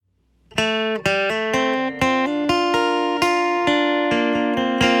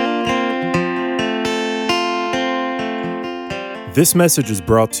This message is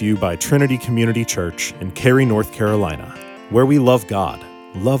brought to you by Trinity Community Church in Cary, North Carolina, where we love God,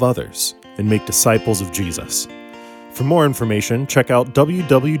 love others, and make disciples of Jesus. For more information, check out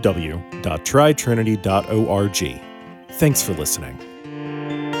www.tritrinity.org. Thanks for listening.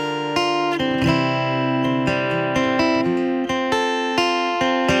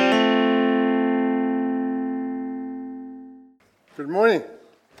 Good morning.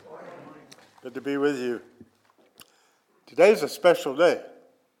 Good to be with you. Today's a special day.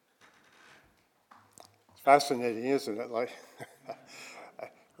 It's fascinating, isn't it? Like I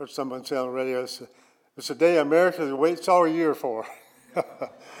heard someone say on the radio, it's a day America waits all year for.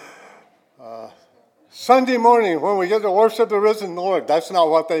 Sunday morning when we get to worship the risen Lord. That's not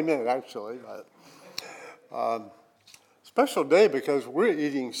what they meant, actually. But, special day because we're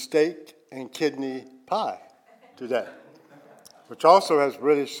eating steak and kidney pie today, which also has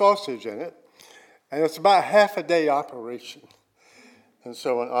British sausage in it. And it's about half a day operation. And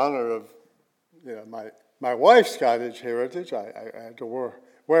so in honor of my wife's Scottish heritage, I had to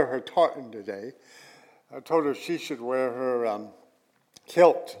wear her tartan today. I told her she should wear her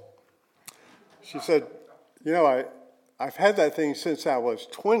kilt. She said, I've had that thing since I was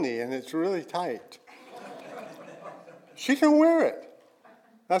 20, and it's really tight. She can wear it.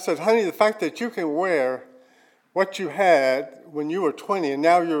 I said, honey, the fact that you can wear what you had when you were 20, and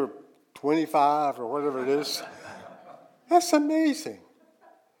now you're 25 or whatever it is, that's amazing.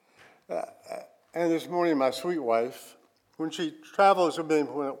 And this morning, my sweet wife, when she travels with me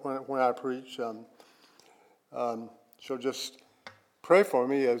when I preach, she'll just pray for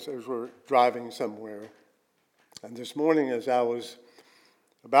me as we're driving somewhere. And this morning, as I was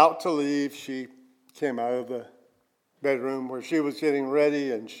about to leave, she came out of the bedroom where she was getting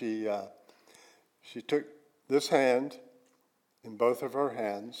ready, and she took this hand in both of her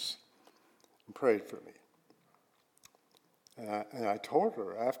hands and prayed for me. And I told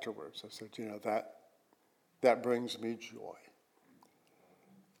her afterwards, I said, that brings me joy.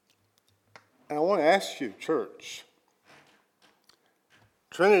 And I want to ask you, church,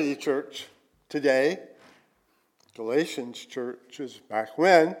 Trinity Church today, Galatians Church is back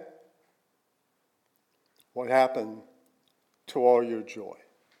when, what happened to all your joy?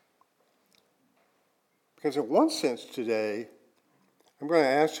 Because in one sense today, I'm going to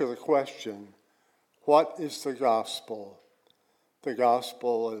answer the question, what is the gospel? The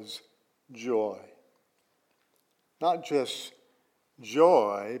gospel is joy. Not just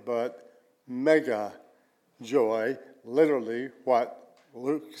joy, but mega joy, literally what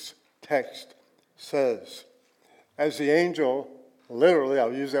Luke's text says. As the angel, literally,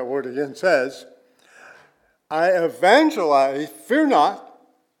 I'll use that word again, says, I evangelize, fear not,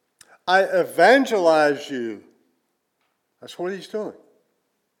 I evangelize you. That's what he's doing.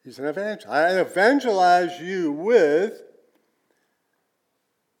 He's an evangelist. I evangelize you with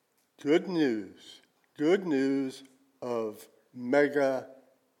good news of mega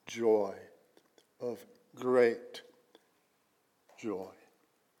joy, of great joy.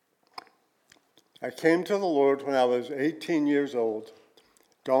 I came to the Lord when I was 18 years old,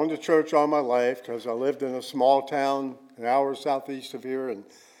 gone to church all my life because I lived in a small town an hour southeast of here, and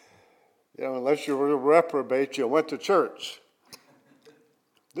unless you were a reprobate, you went to church.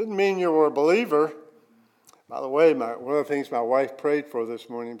 Didn't mean you were a believer. By the way, one of the things my wife prayed for this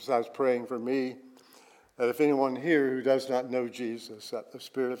morning, besides praying for me, that if anyone here who does not know Jesus, that the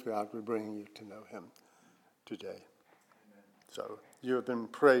Spirit of God would bring you to know him today. Amen. So you have been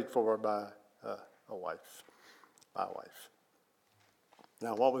prayed for by my wife.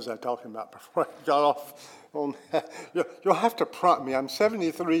 Now, what was I talking about before I got off on that? You'll have to prompt me. I'm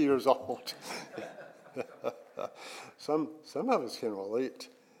 73 years old. Some of us can relate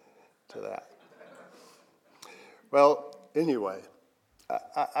to that. Well, anyway,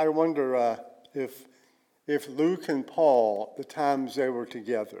 I wonder if Luke and Paul, the times they were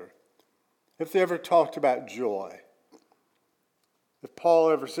together, if they ever talked about joy. If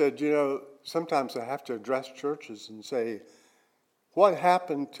Paul ever said, sometimes I have to address churches and say, what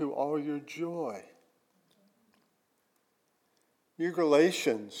happened to all your joy? You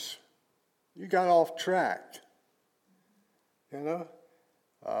Galatians, you got off track.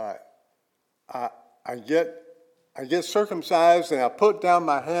 I get circumcised and I put down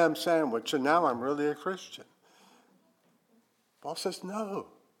my ham sandwich and now I'm really a Christian. Paul says no.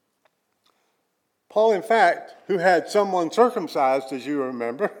 Paul, in fact, who had someone circumcised, as you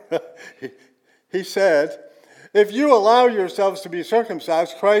remember, he said, if you allow yourselves to be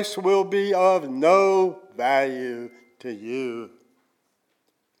circumcised, Christ will be of no value to you.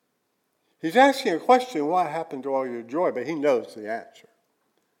 He's asking a question, what happened to all your joy? But he knows the answer.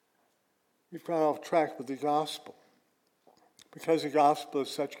 You've gone off track with the gospel. because the gospel is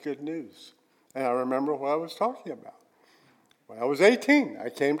such good news. And I remember what I was talking about. When I was 18, I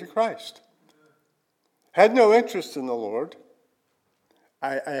came to Christ. Had no interest in the Lord.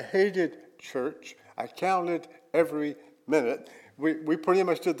 I hated church. I counted every minute. We pretty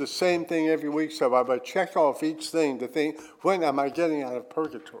much did the same thing every week, so I would check off each thing to think, when am I getting out of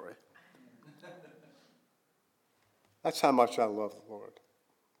purgatory? That's how much I love the Lord.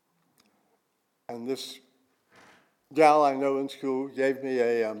 And this gal I know in school gave me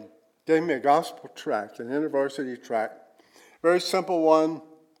a gospel tract, an InterVarsity tract. Very simple one.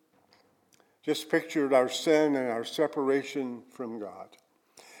 Just pictured our sin and our separation from God.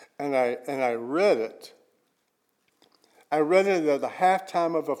 And I read it. I read it at the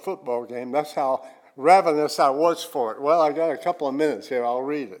halftime of a football game. That's how ravenous I was for it. Well, I got a couple of minutes here. I'll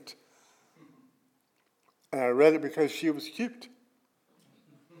read it. And I read it because she was cute.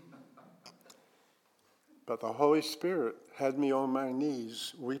 But the Holy Spirit had me on my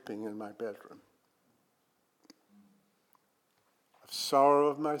knees weeping in my bedroom. Of sorrow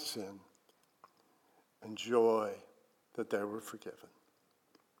of my sin and joy that they were forgiven.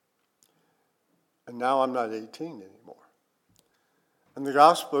 And now I'm not 18 anymore. And the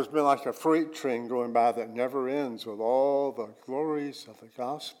gospel has been like a freight train going by that never ends with all the glories of the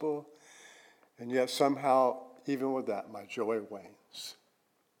gospel. And yet somehow, even with that, my joy wanes.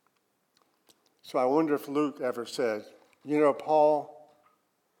 So I wonder if Luke ever said, you know, Paul,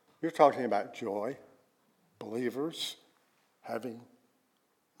 you're talking about joy, believers having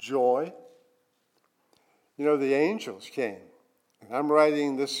joy. You know, the angels came, and I'm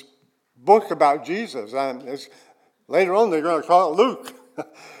writing this book about Jesus. Later on, they're going to call it Luke,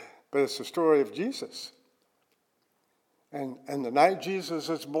 but it's the story of Jesus. And the night Jesus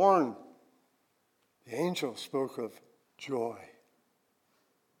is born, the angels spoke of joy.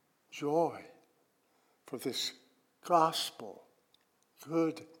 Joy for this gospel,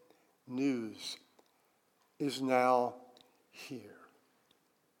 good news, is now here.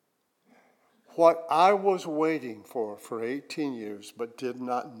 What I was waiting for 18 years but did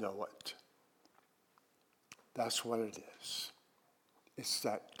not know it. That's what it is. It's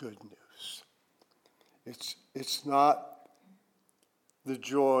that good news. It's not the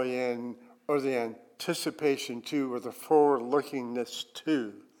joy in or the anticipation to or the forward-lookingness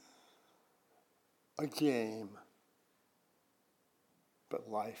to a game, but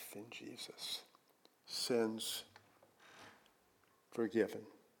life in Jesus. Sins forgiven.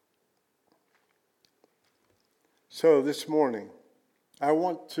 So this morning, I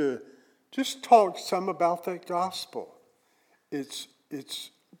want to just talk some about that gospel, its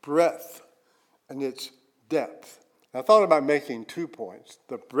breadth and its depth. I thought about making 2 points,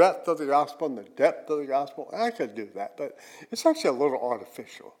 the breadth of the gospel and the depth of the gospel. I could do that, but it's actually a little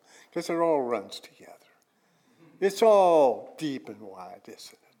artificial because it all runs together. It's all deep and wide,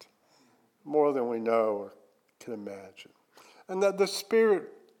 isn't it? More than we know or can imagine. And that the Spirit,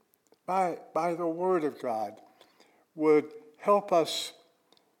 by the Word of God, would help us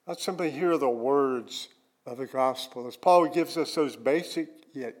not simply hear the words of the gospel. As Paul gives us those basic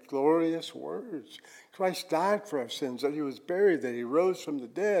yet glorious words. Christ died for our sins, that he was buried, that he rose from the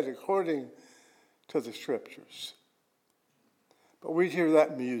dead according to the Scriptures. But we'd hear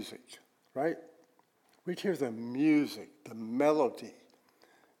that music, right? We'd hear the music, the melody,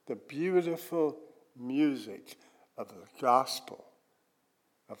 the beautiful music of the gospel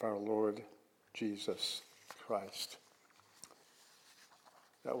of our Lord Jesus Christ.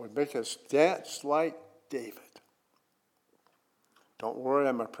 That would make us dance like David. Don't worry,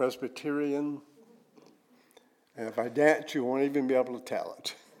 I'm a Presbyterian. And if I dance, you won't even be able to tell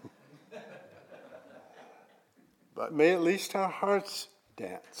it. But may at least our hearts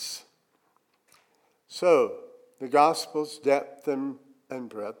dance. So, the gospel's depth and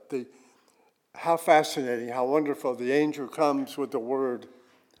breadth. How fascinating, how wonderful. The angel comes with the word,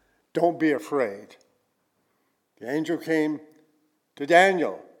 don't be afraid. The angel came to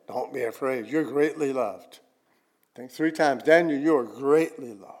Daniel, don't be afraid, you're greatly loved. I think 3 times, Daniel, you are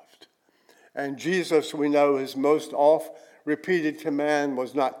greatly loved. And Jesus, we know his most oft-repeated command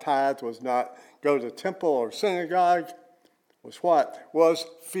was not tithe, was not go to temple or synagogue, was what? Was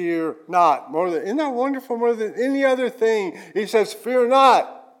fear not. Isn't that wonderful? More than any other thing, he says, fear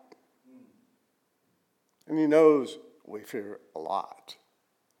not. And he knows we fear a lot.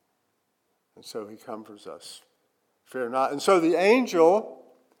 And so he comforts us. Fear not. And so the angel,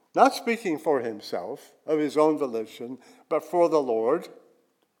 not speaking for himself, of his own volition, but for the Lord.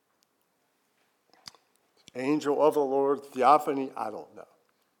 Angel of the Lord, theophany, I don't know.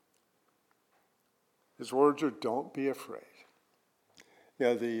 His words are, don't be afraid. You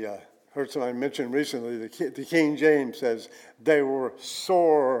know, heard somebody mention recently, the King James says they were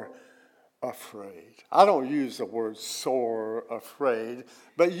sore afraid. I don't use the word sore afraid,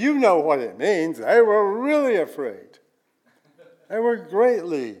 but you know what it means. They were really afraid. They were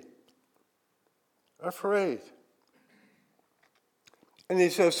greatly afraid. And he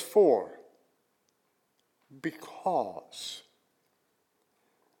says, for, because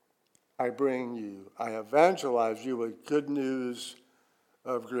I evangelize you with good news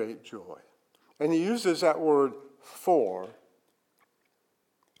of great joy. And he uses that word for,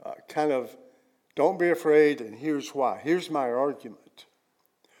 don't be afraid, and here's why. Here's my argument.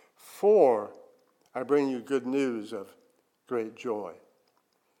 For I bring you good news of great joy.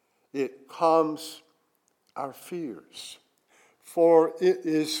 It calms our fears. For it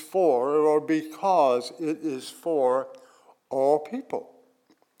is for, or because it is for all people,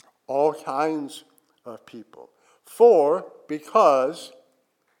 all kinds of people. For, because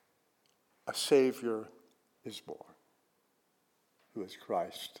a Savior is born, who is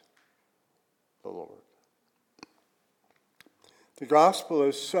Christ the Lord. The gospel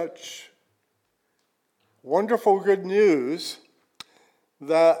is such wonderful good news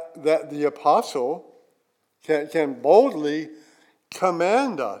that the apostle can boldly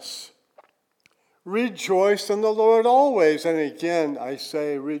command us. Rejoice in the Lord always. And again, I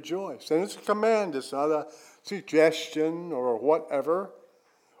say rejoice. And it's a command. It's not a suggestion or whatever.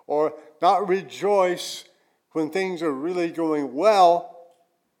 Or not rejoice when things are really going well.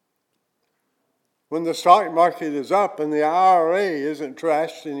 When the stock market is up and the IRA isn't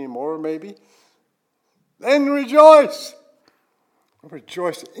trashed anymore, maybe. Then rejoice.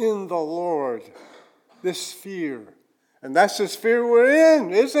 Rejoice in the Lord. This sphere. And that's the sphere we're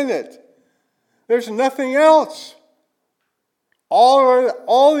in, isn't it? There's nothing else.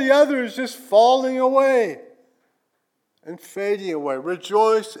 All the others just falling away and fading away.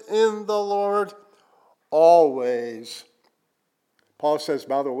 Rejoice in the Lord always. Paul says,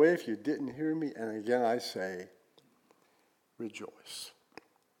 by the way, if you didn't hear me, and again I say, rejoice.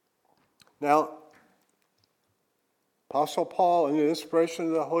 Now, Apostle Paul, in the inspiration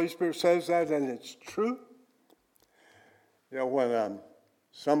of the Holy Spirit, says that, and it's true. You know, when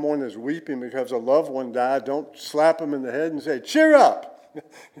someone is weeping because a loved one died, don't slap them in the head and say, cheer up.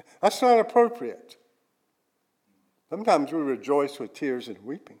 That's not appropriate. Sometimes we rejoice with tears and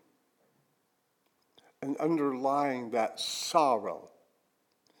weeping. And underlying that sorrow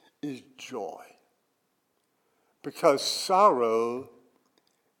is joy. Because sorrow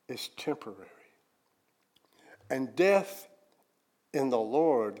is temporary. And death in the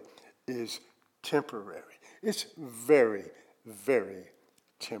Lord is temporary. It's very, very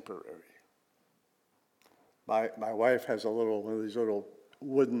temporary. My wife has one of these little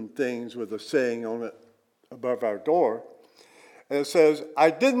wooden things with a saying on it above our door. And it says,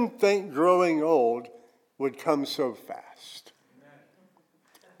 I didn't think growing old would come so fast.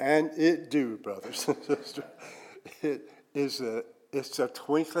 And it do, brothers and sisters. It's a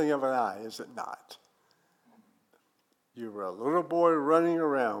twinkling of an eye, is it not? You were a little boy running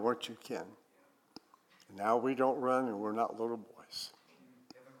around, weren't you, Ken? Now we don't run and we're not little boys.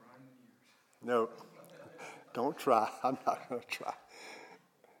 No, don't try. I'm not going to try.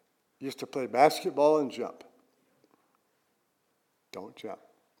 Used to play basketball and jump. Don't jump.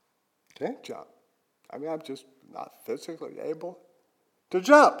 Can't jump. I mean, I'm just not physically able to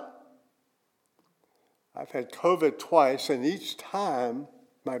jump. I've had COVID twice, and each time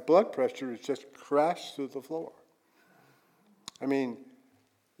my blood pressure has just crashed through the floor. I mean,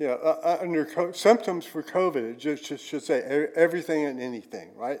 under symptoms for COVID, it just should say everything and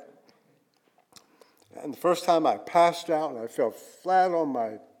anything, right? And the first time I passed out and I fell flat on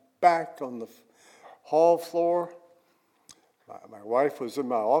my back on the hall floor. My wife was in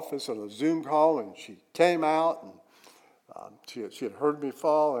my office on a Zoom call, and she came out, and she had heard me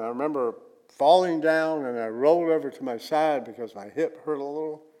fall, and I remember falling down, and I rolled over to my side because my hip hurt a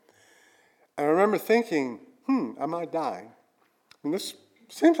little. And I remember thinking, am I dying? And this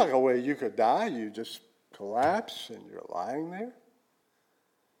seems like a way you could die. You just collapse, and you're lying there.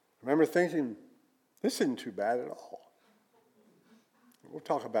 I remember thinking, this isn't too bad at all. We'll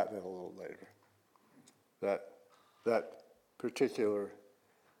talk about that a little later. That particular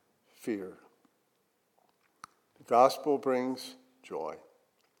fear. The gospel brings joy.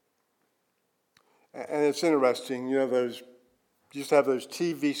 And it's interesting, those used to have those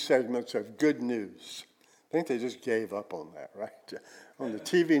TV segments of good news. I think they just gave up on that, right? On the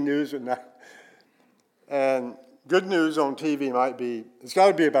TV news at night. And good news on TV might be, it's got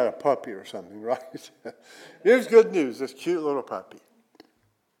to be about a puppy or something, right? Here's good news, this cute little puppy.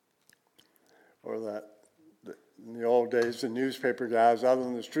 Or that in the old days, the newspaper guys out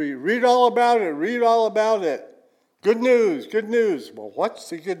on the street, read all about it, read all about it. Good news, good news. Well, what's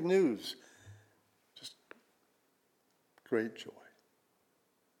the good news? Just great joy.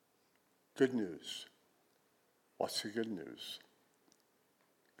 Good news. What's the good news?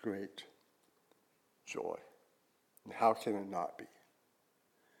 Great joy. And how can it not be?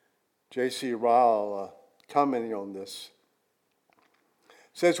 J.C. Ryle, commenting on this,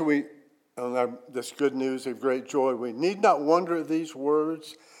 says this good news of great joy, we need not wonder at these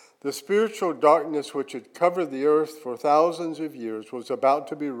words. The spiritual darkness which had covered the earth for thousands of years was about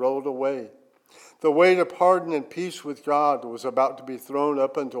to be rolled away. The weight of pardon and peace with God was about to be thrown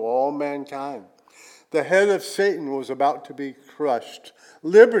up unto all mankind. The head of Satan was about to be crushed.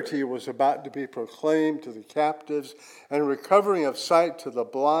 Liberty was about to be proclaimed to the captives, and recovering of sight to the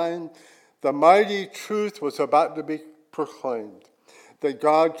blind. The mighty truth was about to be proclaimed, that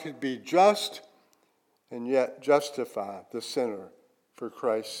God could be just and yet justify the sinner for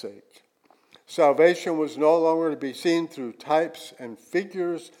Christ's sake. Salvation was no longer to be seen through types and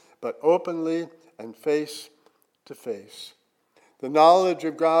figures, but openly and face to face. The knowledge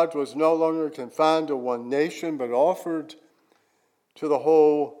of God was no longer confined to one nation, but offered to the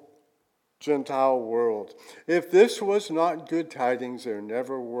whole Gentile world. If this was not good tidings, there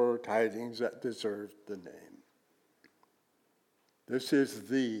never were tidings that deserved the name. This is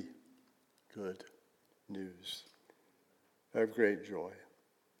the good news of great joy.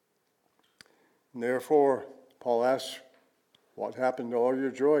 And therefore, Paul asks, what happened to all your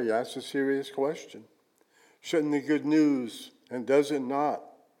joy? He asks a serious question. Shouldn't the good news, and does it not,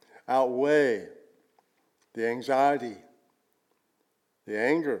 outweigh the anxiety, the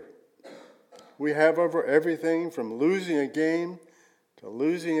anger we have over everything from losing a game to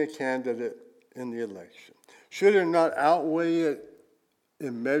losing a candidate in the election? Should it not outweigh it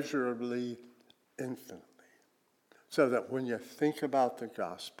immeasurably, infinitely? So that when you think about the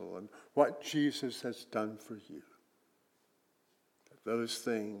gospel and what Jesus has done for you, those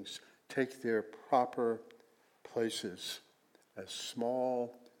things take their proper places as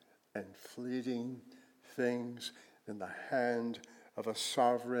small and fleeting things in the hand of a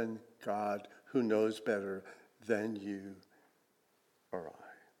sovereign God who knows better than you or I.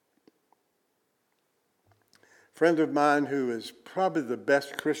 A friend of mine who is probably the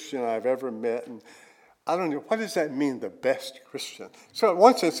best Christian I've ever met, and I don't know, what does that mean, the best Christian? So in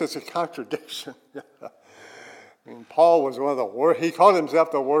one sense, it's a contradiction. I mean, Paul was one of the worst. He called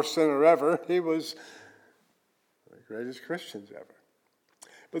himself the worst sinner ever. He was the greatest Christians ever.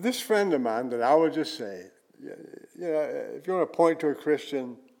 But this friend of mine that I would just say, if you want to point to a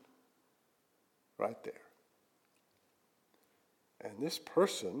Christian, right there. And this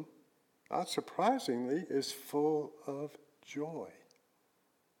person, not surprisingly, is full of joy.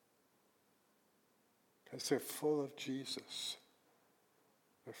 Because they're full of Jesus.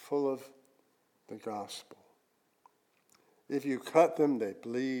 They're full of the gospel. If you cut them, they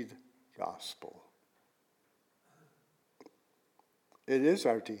bleed gospel. It is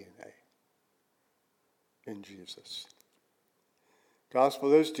our DNA in Jesus.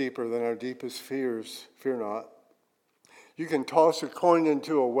 Gospel is deeper than our deepest fears. Fear not. You can toss a coin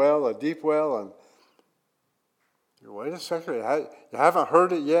into a well, a deep well, and you wait a second, you haven't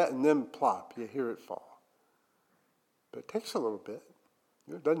heard it yet, and then plop, you hear it fall. But it takes a little bit.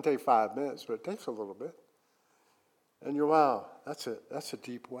 It doesn't take 5 minutes, but it takes a little bit. And you're, wow, that's a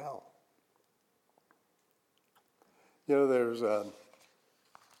deep well. There's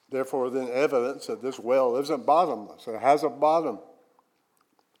therefore then evidence that this well isn't bottomless. It has a bottom.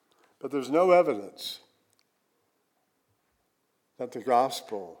 But there's no evidence that the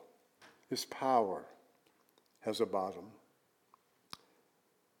gospel, its power, has a bottom.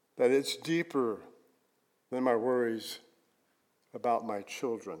 That it's deeper than my worries about my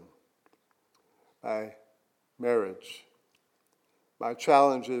children, my marriage, my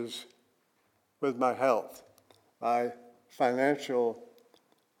challenges with my health, my financial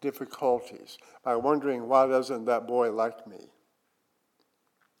difficulties, by wondering, why doesn't that boy like me?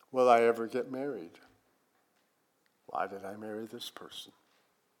 Will I ever get married? Why did I marry this person?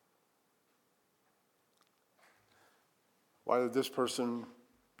 Why did this person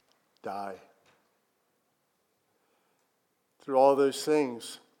die? Through all those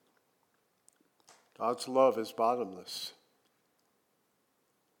things, God's love is bottomless.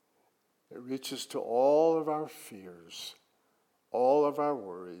 It reaches to all of our fears, all of our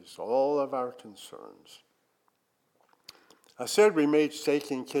worries, all of our concerns. I said we made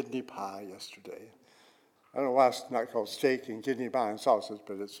steak and kidney pie yesterday. I don't know why it's not called steak and kidney pie and sausage,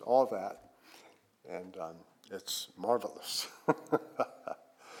 but it's all that. And it's marvelous.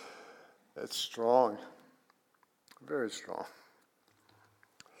 It's strong. Very strong.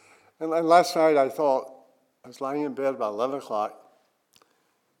 And last night I thought, I was lying in bed about 11 o'clock.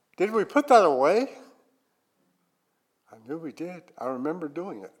 Did we put that away? I knew we did. I remember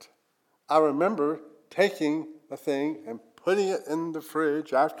doing it. I remember taking the thing and putting it in the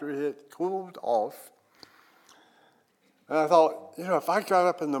fridge after it had cooled off. And I thought, if I got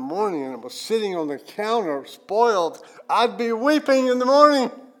up in the morning and it was sitting on the counter spoiled, I'd be weeping in the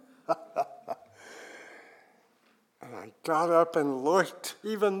morning. And I got up and looked,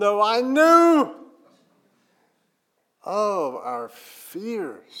 even though I knew. Oh, our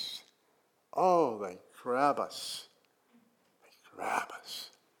fears. Oh, they grab us. They grab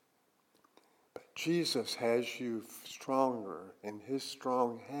us. But Jesus has you stronger in his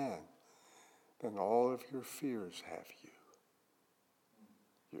strong hand than all of your fears have you.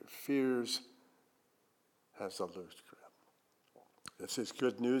 Your fears has a loose grip. This is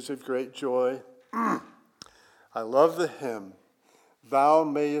good news of great joy. I love the hymn, "Thou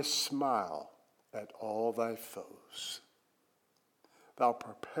mayest smile at all thy foes. Thou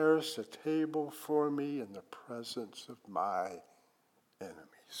preparest a table for me in the presence of my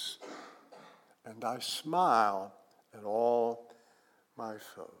enemies. And I smile at all my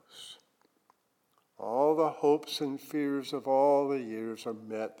foes." All the hopes and fears of all the years are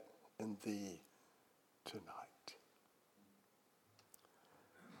met in thee tonight.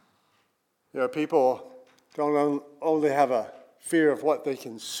 People don't only have a fear of what they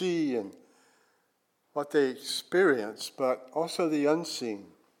can see and what they experience, but also the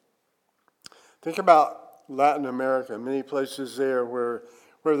unseen. Think about Latin America, many places there where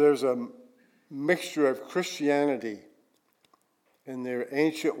there's a mixture of Christianity and their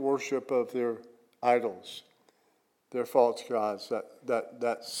ancient worship of their idols, their false gods,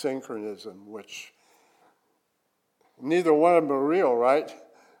 that synchronism, which neither one of them are real, right?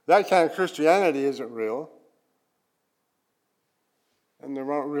 That kind of Christianity isn't real. And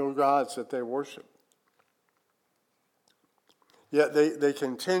there aren't real gods that they worship. Yet they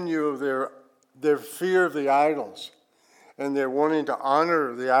continue their fear of the idols. And they're wanting to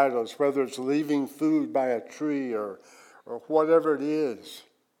honor the idols, whether it's leaving food by a tree or whatever it is.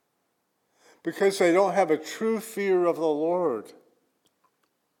 Because they don't have a true fear of the Lord.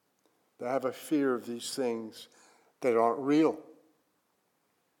 They have a fear of these things that aren't real.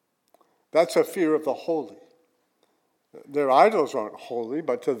 That's a fear of the holy. Their idols aren't holy,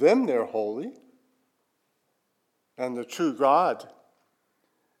 but to them they're holy. And the true God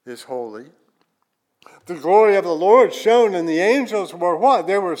is holy. The glory of the Lord shone, and the angels were what?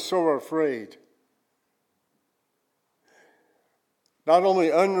 They were so afraid. Not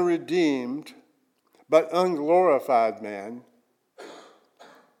only unredeemed, but unglorified man,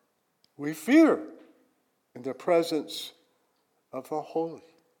 we fear in the presence of the holy.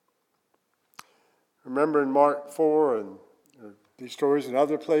 Remember in Mark 4 and these stories in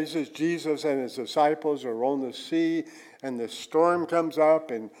other places, Jesus and his disciples are on the sea, and the storm comes up,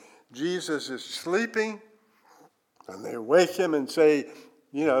 and Jesus is sleeping, and they wake him and say,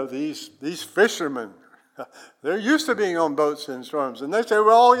 these fishermen, they're used to being on boats in storms, and they say,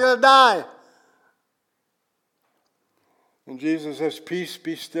 we're all going to die. And Jesus says, peace,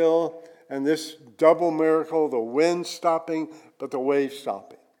 be still, and this double miracle, the wind stopping, but the waves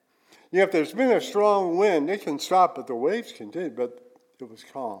stopping. If there's been a strong wind, it can stop, but the waves continue, but it was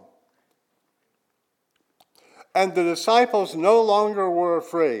calm. And the disciples no longer were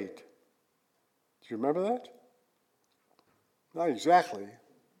afraid. Do you remember that? Not exactly.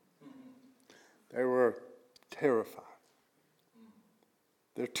 They were terrified.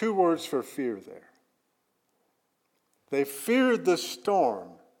 There are two words for fear there. They feared the storm,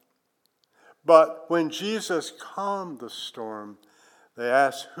 but when Jesus calmed the storm, they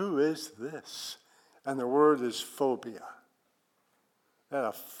asked, who is this? And the word is phobia. And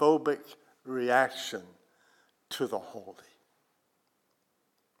a phobic reaction to the holy.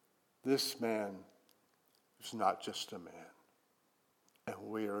 This man is not just a man. And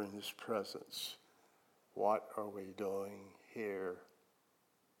we are in his presence. What are we doing here?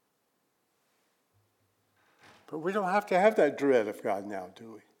 But we don't have to have that dread of God now,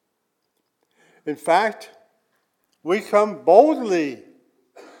 do we? In fact, we come boldly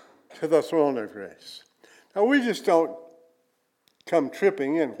to the throne of grace. Now, we just don't come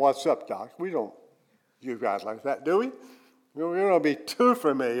tripping in, what's up, Doc? We don't do God like that, do we? We don't be too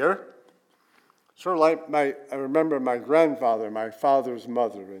familiar. Sort of like I remember my grandfather, my father's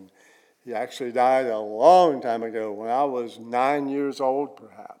mother, and he actually died a long time ago when I was 9 years old,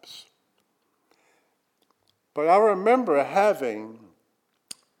 perhaps. But I remember having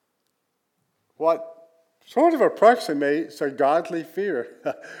what sort of approximates a godly fear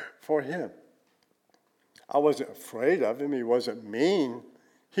for him. I wasn't afraid of him. He wasn't mean.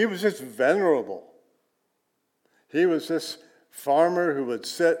 He was just venerable. He was this farmer who would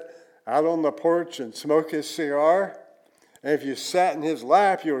sit out on the porch and smoke his cigar. And if you sat in his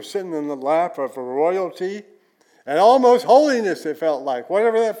lap, you were sitting in the lap of royalty and almost holiness, it felt like.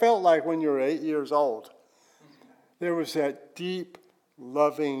 Whatever that felt like when you were 8 years old. There was that deep,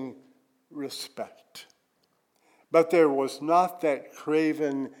 loving respect. But there was not that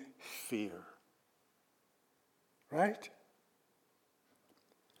craven fear. Right?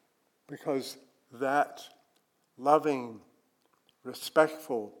 Because that loving,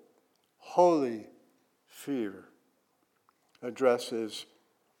 respectful, holy fear addresses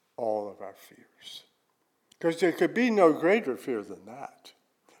all of our fears. Because there could be no greater fear than that,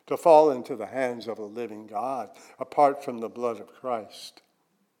 to fall into the hands of a living God apart from the blood of Christ.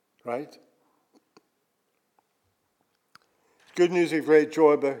 Right? Good news of great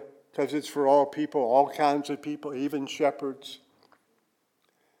joy because it's for all people, all kinds of people, even shepherds.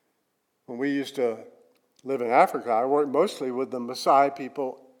 When we used to live in Africa, I worked mostly with the Maasai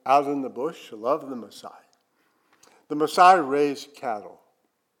people out in the bush. I love the Maasai. The Maasai raise cattle.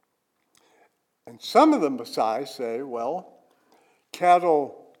 And some of the Maasai say, well,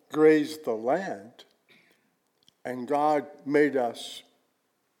 cattle graze the land, and God made us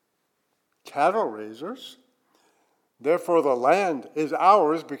cattle raisers. Therefore, the land is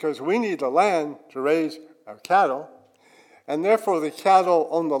ours because we need the land to raise our cattle. And therefore, the cattle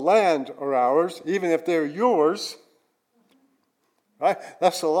on the land are ours, even if they're yours. Right?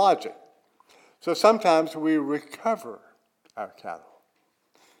 That's the logic. So sometimes we recover our cattle.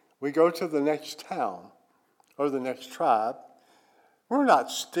 We go to the next town or the next tribe. We're not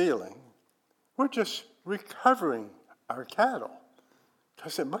stealing. We're just recovering our cattle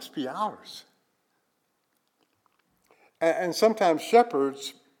because it must be ours. And sometimes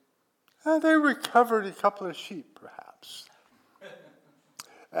shepherds, they recovered a couple of sheep, perhaps.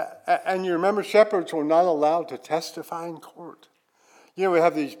 And you remember, shepherds were not allowed to testify in court. You know, we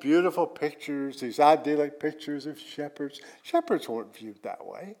have these beautiful pictures, these idyllic pictures of shepherds. Shepherds weren't viewed that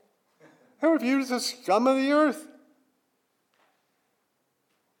way. They were viewed as the scum of the earth.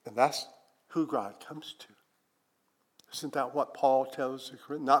 And that's who God comes to. Isn't that what Paul tells the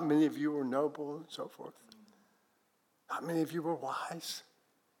Corinthians? Not many of you were noble and so forth. Not many of you were wise.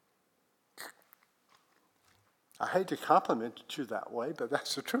 I hate to compliment you that way, but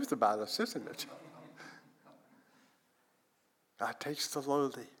that's the truth about us, isn't it? God takes the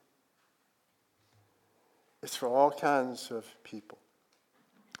lowly. It's for all kinds of people.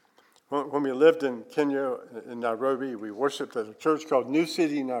 When we lived in Kenya, in Nairobi, we worshiped at a church called New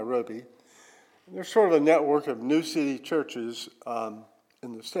City Nairobi. There's sort of a network of New City churches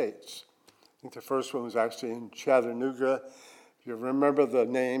in the States. I think the first one was actually in Chattanooga. If you remember the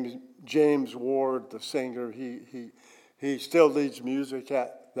name, James Ward, the singer, he still leads music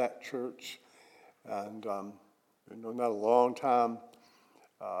at that church. And not a long time.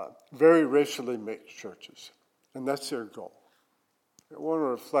 Very racially mixed churches. And that's their goal. They want to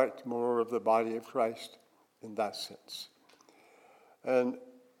reflect more of the body of Christ in that sense. And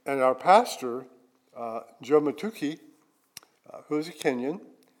our pastor, Joe Matuki, who's a Kenyan,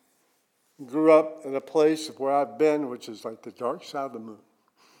 grew up in a place where I've been, which is like the dark side of the moon.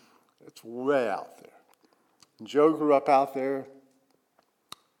 It's way out there. And Joe grew up out there.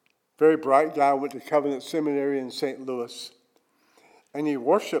 Very bright guy, went to Covenant Seminary in St. Louis. And he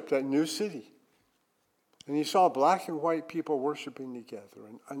worshiped at New City. And he saw black and white people worshiping together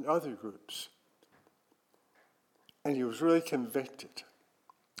and other groups. And he was really convicted.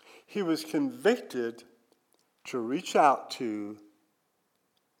 He was convicted to reach out to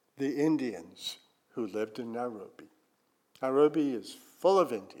the Indians who lived in Nairobi. Nairobi is full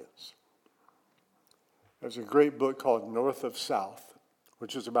of Indians. There's a great book called North of South,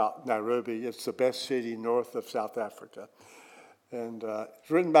 which is about Nairobi. It's the best city north of South Africa. And it's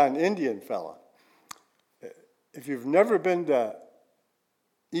written by an Indian fella. If you've never been to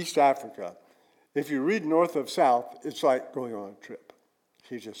East Africa, if you read North of South, it's like going on a trip.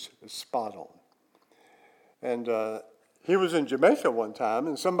 He just is spot on. And he was in Jamaica one time,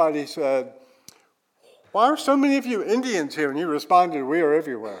 and somebody said, "Why are so many of you Indians here?" And he responded, "We are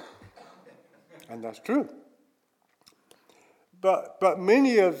everywhere." And that's true. But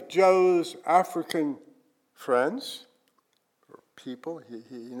many of Joe's African friends, or people he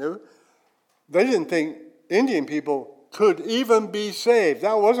knew, they didn't think Indian people could even be saved.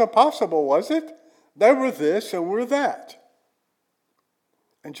 That wasn't possible, was it? They were this and we're that.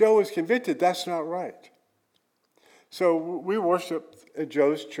 And Joe was convicted that's not right. So we worshiped at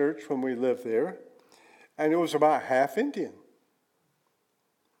Joe's church when we lived there, and it was about half Indian.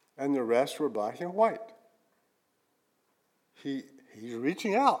 And the rest were black and white. he's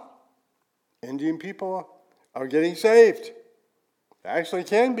reaching out. Indian people are getting saved. They actually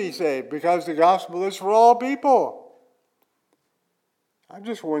can be saved because the gospel is for all people. I'm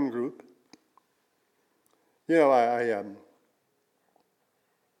just one group. I want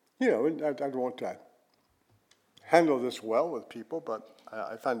to handle this well with people, but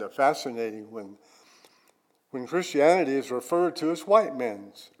I find it fascinating when Christianity is referred to as white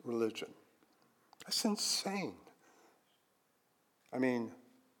man's religion. That's insane. I mean,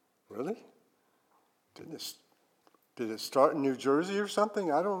 really? Did it start in New Jersey or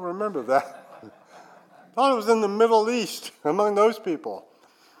something? I don't remember that. I thought it was in the Middle East, among those people.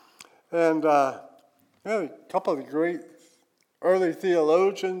 And a couple of the great early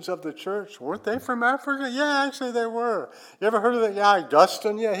theologians of the church, weren't they from Africa? Yeah, actually they were. You ever heard of that guy,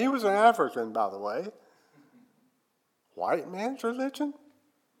 Augustine? Yeah, he was an African, by the way. White man's religion?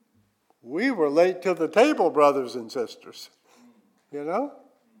 We were late to the table, brothers and sisters. You know?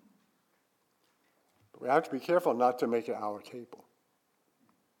 We have to be careful not to make it our table.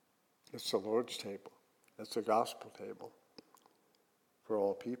 It's the Lord's table. It's the gospel table for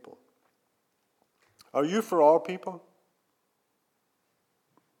all people. Are you for all people?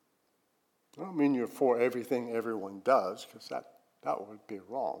 I don't mean you're for everything everyone does, because that would be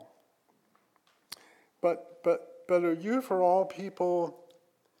wrong. But are you for all people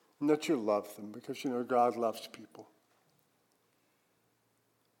and that you love them? Because God loves people.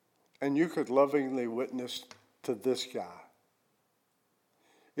 And you could lovingly witness to this guy,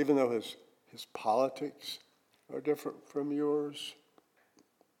 even though his politics are different from yours.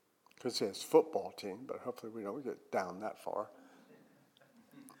 Because he has football team, but hopefully we don't get down that far.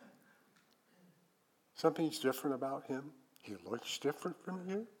 Something's different about him. He looks different from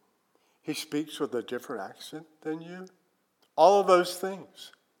you. He speaks with a different accent than you. All of those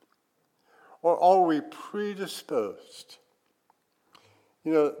things. Or are we predisposed?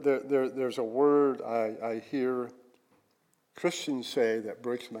 There's a word I hear Christians say that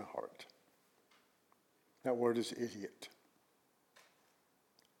breaks my heart. That word is idiot.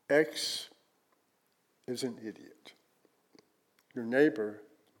 X is an idiot. Your neighbor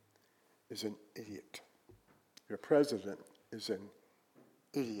is an idiot. Your president is an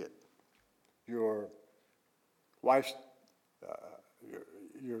idiot. Your wife's,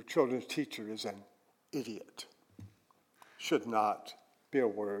 your children's teacher is an idiot. Should not be a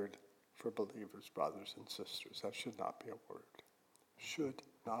word for believers, brothers and sisters. That should not be a word. Should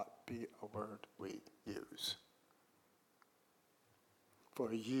not be a word we use.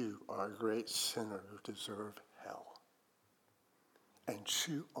 For you are a great sinner who deserve hell. And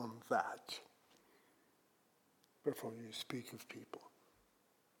chew on that before you speak of people.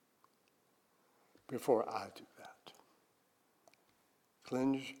 Before I do that.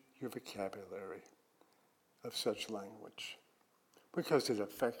 Cleanse your vocabulary of such language, because it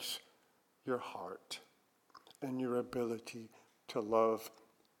affects your heart and your ability to love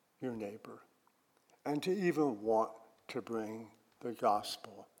your neighbor and to even want to bring the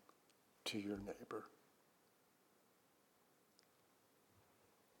gospel to your neighbor.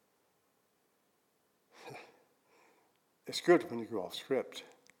 It's good when you go off script,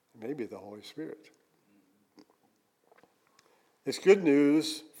 maybe the Holy Spirit. It's good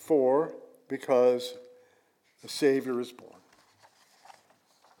news because a Savior is born.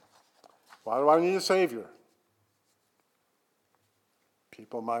 Why do I need a Savior?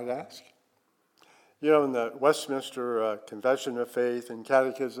 People might ask. In the Westminster Confession of Faith and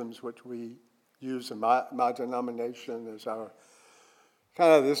Catechisms, which we use in my denomination as our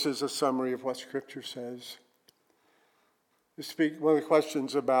this is a summary of what Scripture says. We speak one of the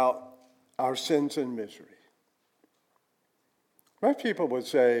questions about our sins and misery. Most people would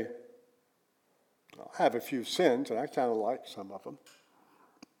say, I have a few sins, and I kind of like some of them.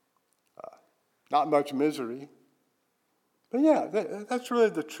 Not much misery. But yeah, that's really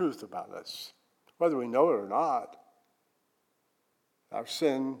the truth about us, whether we know it or not. Our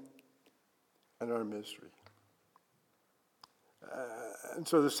sin and our misery. And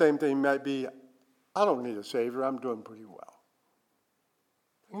so the same thing might be, I don't need a Savior, I'm doing pretty well.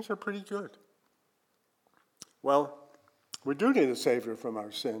 Things are pretty good. Well, we do need a Savior from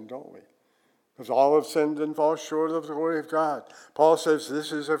our sin, don't we? Because all have sinned and fall short of the glory of God. Paul says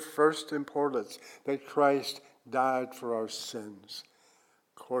this is of first importance, that Christ died for our sins,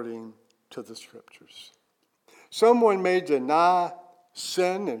 according to the Scriptures. Someone may deny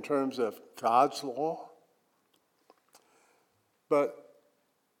sin in terms of God's law, but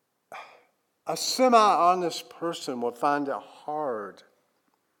a semi-honest person will find it hard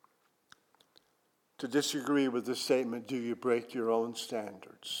to disagree with the statement, do you break your own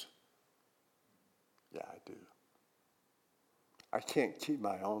standards? Yeah, I do. I can't keep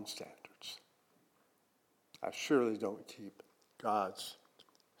my own standards. I surely don't keep God's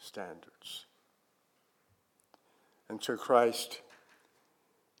standards. And so Christ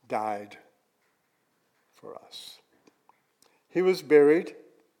died for us. He was buried.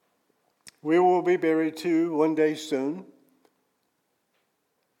 We will be buried too one day soon.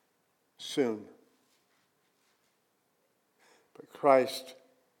 Soon. But Christ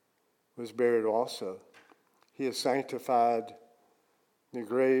was buried also. He has sanctified the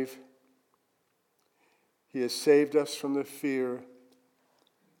grave. He has saved us from the fear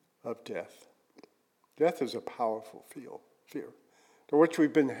of death. Death is a powerful fear to which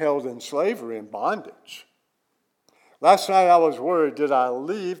we've been held in slavery and bondage. Last night I was worried, did I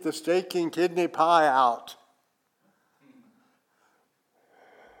leave the steak and kidney pie out?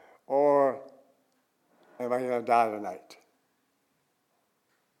 Or am I going to die tonight?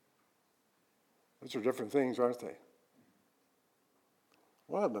 Those are different things, aren't they?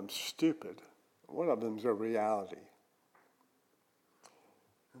 One of them's stupid. One of them's a reality.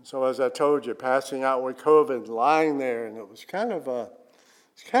 And so as I told you, passing out with COVID, lying there, and it was kind of a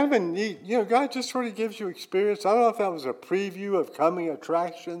neat, God just sort of gives you experience. I don't know if that was a preview of coming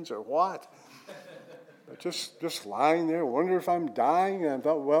attractions or what. But just lying there, wonder if I'm dying. And I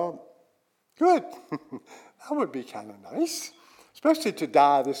thought, well, good. That would be kind of nice. Especially to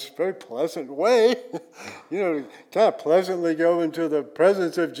die this very pleasant way. To kind of pleasantly go into the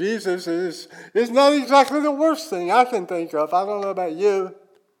presence of Jesus is not exactly the worst thing I can think of. I don't know about you.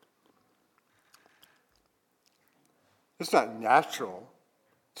 It's not natural,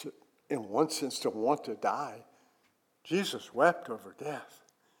 in one sense, to want to die. Jesus wept over death,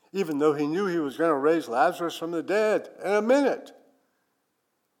 even though he knew he was going to raise Lazarus from the dead in a minute.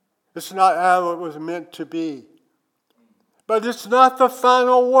 It's not how it was meant to be. But it's not the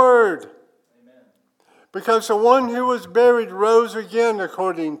final word. Amen. Because the one who was buried rose again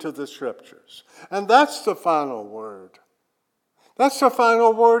according to the Scriptures. And that's the final word. That's the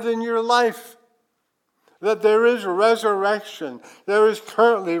final word in your life. That there is resurrection. There is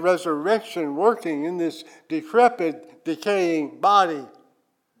currently resurrection working in this decrepit, decaying body.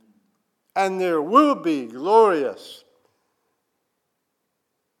 And there will be glorious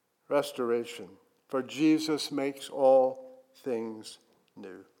restoration. For Jesus makes all things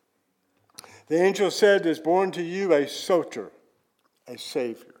new. The angel said, is born to you a soter, a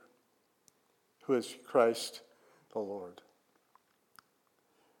Savior, who is Christ the Lord.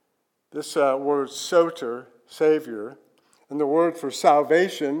 This word soter, Savior, and the word for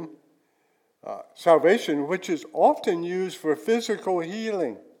salvation, which is often used for physical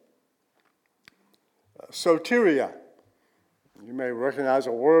healing. Soteria. You may recognize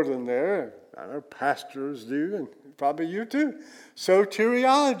a word in there. I know pastors do, and probably you too.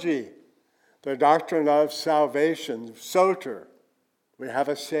 Soteriology, the doctrine of salvation. Soter, we have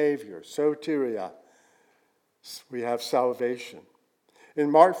a Savior. Soteria, we have salvation. In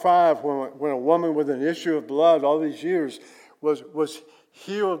Mark 5, when a woman with an issue of blood all these years was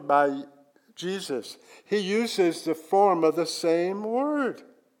healed by Jesus, he uses the form of the same word.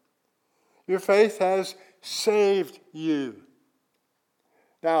 Your faith has saved you.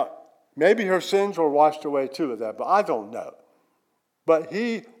 Now, maybe her sins were washed away too of that, but I don't know. But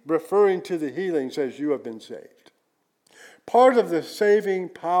he, referring to the healing, says you have been saved. Part of the saving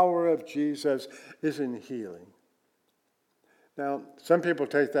power of Jesus is in healing. Now, some people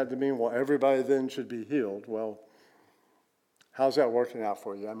take that to mean, well, everybody then should be healed. Well, how's that working out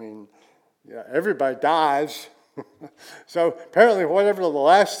for you? I mean, everybody dies. So apparently whatever the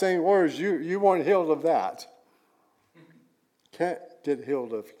last thing was, you weren't healed of that. Can't get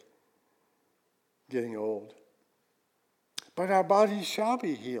healed of getting old. But our bodies shall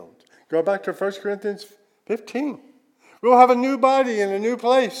be healed. Go back to 1 Corinthians 15. We'll have a new body in a new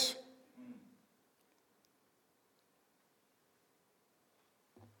place.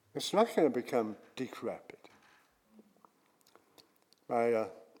 It's not going to become decrepit.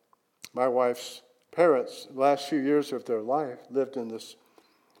 My wife's parents, the last few years of their life, lived in this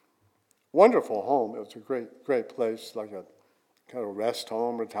wonderful home. It was a great place, like a kind of rest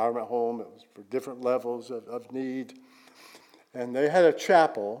home, retirement home. It was for different levels of need. And they had a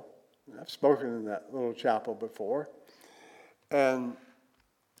chapel. I've spoken in that little chapel before. And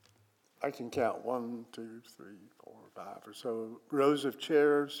I can count 1, 2, 3, 4, 5 or so rows of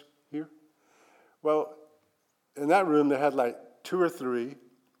chairs here. Well, in that room they had like 2 or 3.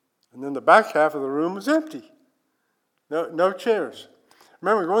 And then the back half of the room was empty. No chairs. I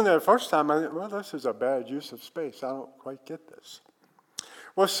remember going there the first time, I thought, well, this is a bad use of space. I don't quite get this.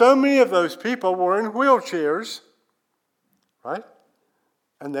 Well, so many of those people were in wheelchairs, right?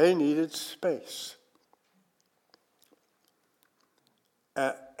 And they needed space.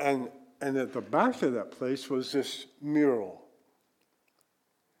 And at the back of that place was this mural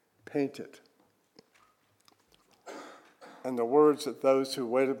painted. And the words that those who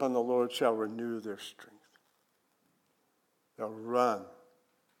wait upon the Lord shall renew their strength. They'll run.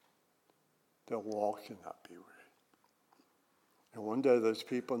 They'll walk and not be weary. And one day those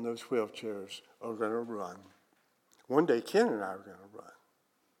people in those wheelchairs are going to run. One day Ken and I are going to run.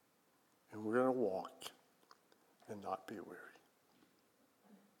 And we're going to walk and not be weary.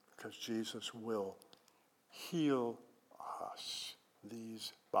 Because Jesus will heal us,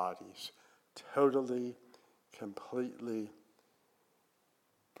 these bodies, totally, completely,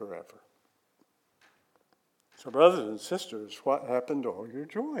 forever. So brothers and sisters, what happened to all your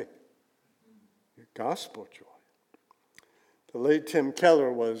joy? Your gospel joy. The late Tim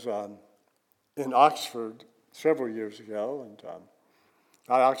Keller was in Oxford several years ago, and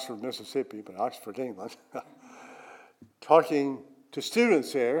not Oxford, Mississippi, but Oxford, England, talking to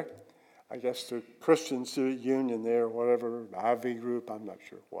students there, I guess the Christian Student Union there, or whatever, the Ivy Group, I'm not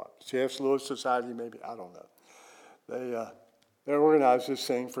sure what. C.S. Lewis Society, maybe, I don't know. They organized this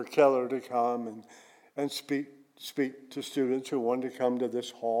thing for Keller to come and speak to students who wanted to come to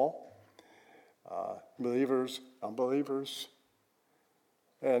this hall, believers, unbelievers.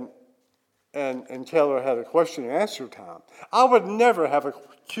 And Keller had a question and answer time. I would never have a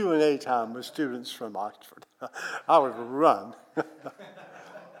Q&A time with students from Oxford. I would run.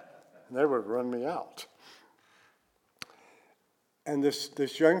 And they would run me out. And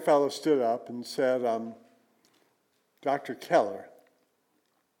this young fellow stood up and said, Dr. Keller,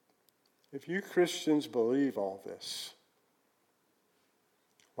 if you Christians believe all this,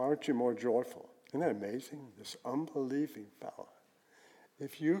 why aren't you more joyful? Isn't that amazing? This unbelieving fellow.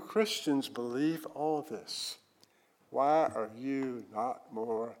 If you Christians believe all this, why are you not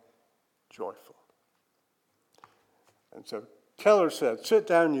more joyful? And so Keller said, sit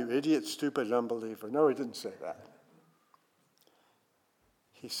down, you idiot, stupid unbeliever. No, he didn't say that.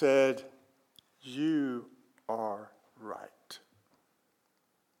 He said, you are right.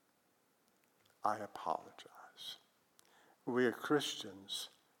 I apologize. We as Christians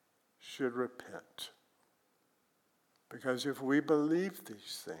should repent. Because if we believe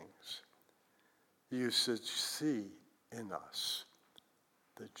these things, you should see in us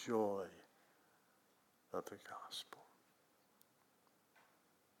the joy of the gospel.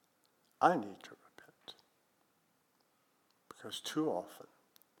 I need to repent. Because too often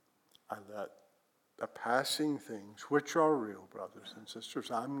I let the passing things, which are real, brothers and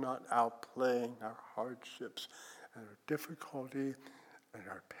sisters, I'm not outplaying our hardships and our difficulty and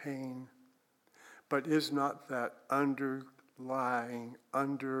our pain, but is not that underlying,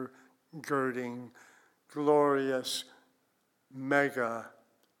 undergirding, glorious, mega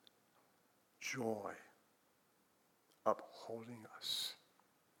joy upholding us?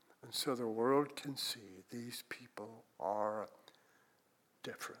 And so the world can see these people are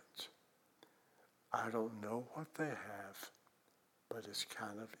different. I don't know what they have, but it's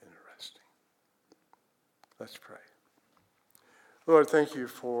kind of interesting. Let's pray. Lord, thank you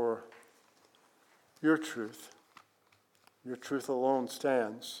for your truth. Your truth alone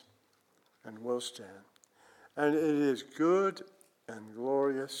stands and will stand. And it is good and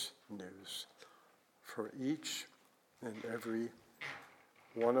glorious news for each and every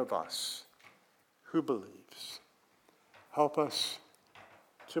one of us who believes. Help us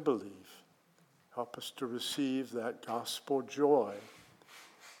to believe. Help us to receive that gospel joy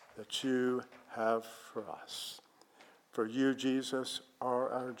that you have for us. For you, Jesus, are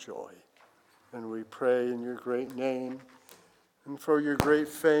our joy. And we pray in your great name and for your great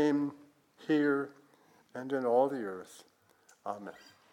fame here and in all the earth. Amen.